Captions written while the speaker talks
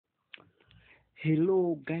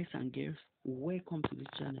Hello guys and girls, welcome to this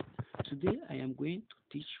channel. Today I am going to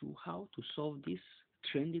teach you how to solve this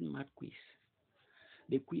trending math quiz.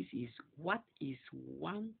 The quiz is what is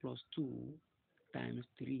 1 plus 2 times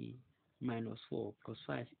 3 minus 4 plus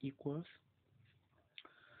 5 equals.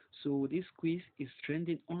 So this quiz is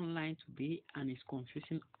trending online today and is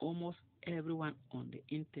confusing almost everyone on the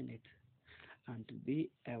internet. And today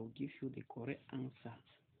I will give you the correct answer.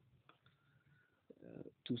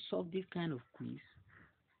 To solve this kind of quiz,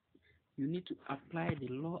 you need to apply the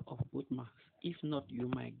law of BODMAS. If not, you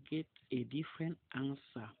might get a different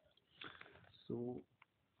answer. So,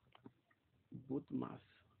 BODMAS.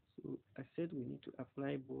 So, I said we need to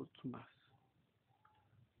apply BODMAS.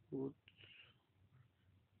 BODMAS.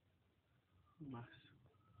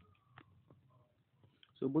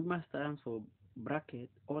 So, BODMAS stands for bracket,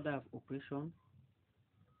 order of operation,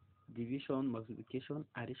 division, multiplication,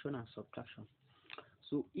 addition, and subtraction.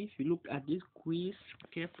 So, if you look at this quiz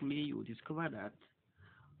carefully, you will discover that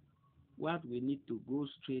what we need to go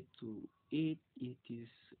straight to it is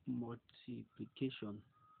multiplication.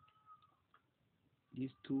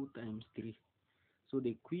 This 2 times 3. So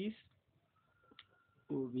the quiz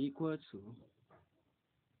will be equal to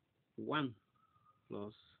 1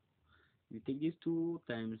 plus, you take this 2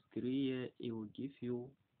 times 3 here, it will give you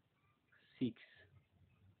 6.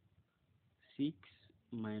 6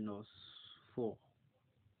 minus 4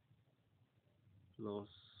 plus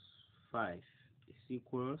 5 is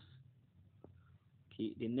equals.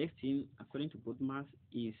 Okay, the next thing according to BODMAS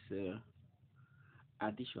is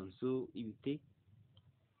addition. So if you take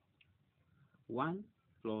 1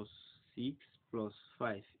 plus 6 plus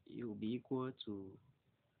 5, it will be equal to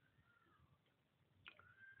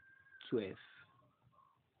 12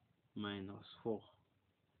 minus 4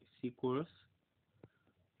 is equals.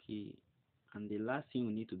 Okay, and the last thing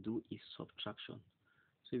we need to do is subtraction.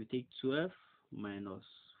 So if you take 12 minus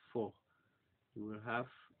 4, you will have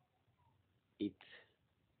 8 is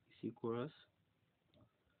equals.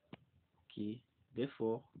 Okay,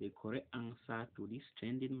 therefore the correct answer to this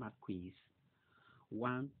trending math quiz,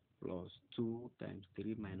 1 plus 2 times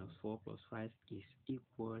 3 minus 4 plus 5 is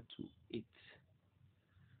equal to 8.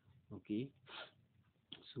 Okay,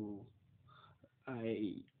 so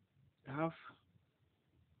I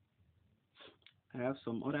have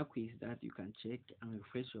some other quiz that you can check and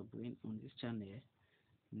refresh your brain on this channel.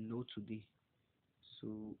 Know today.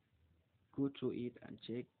 So go through it and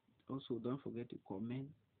check. Also, don't forget to comment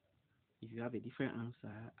if you have a different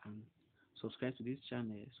answer, and subscribe to this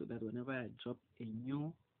channel so that whenever I drop a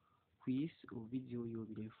new quiz or video, you'll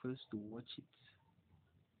be the first to watch it.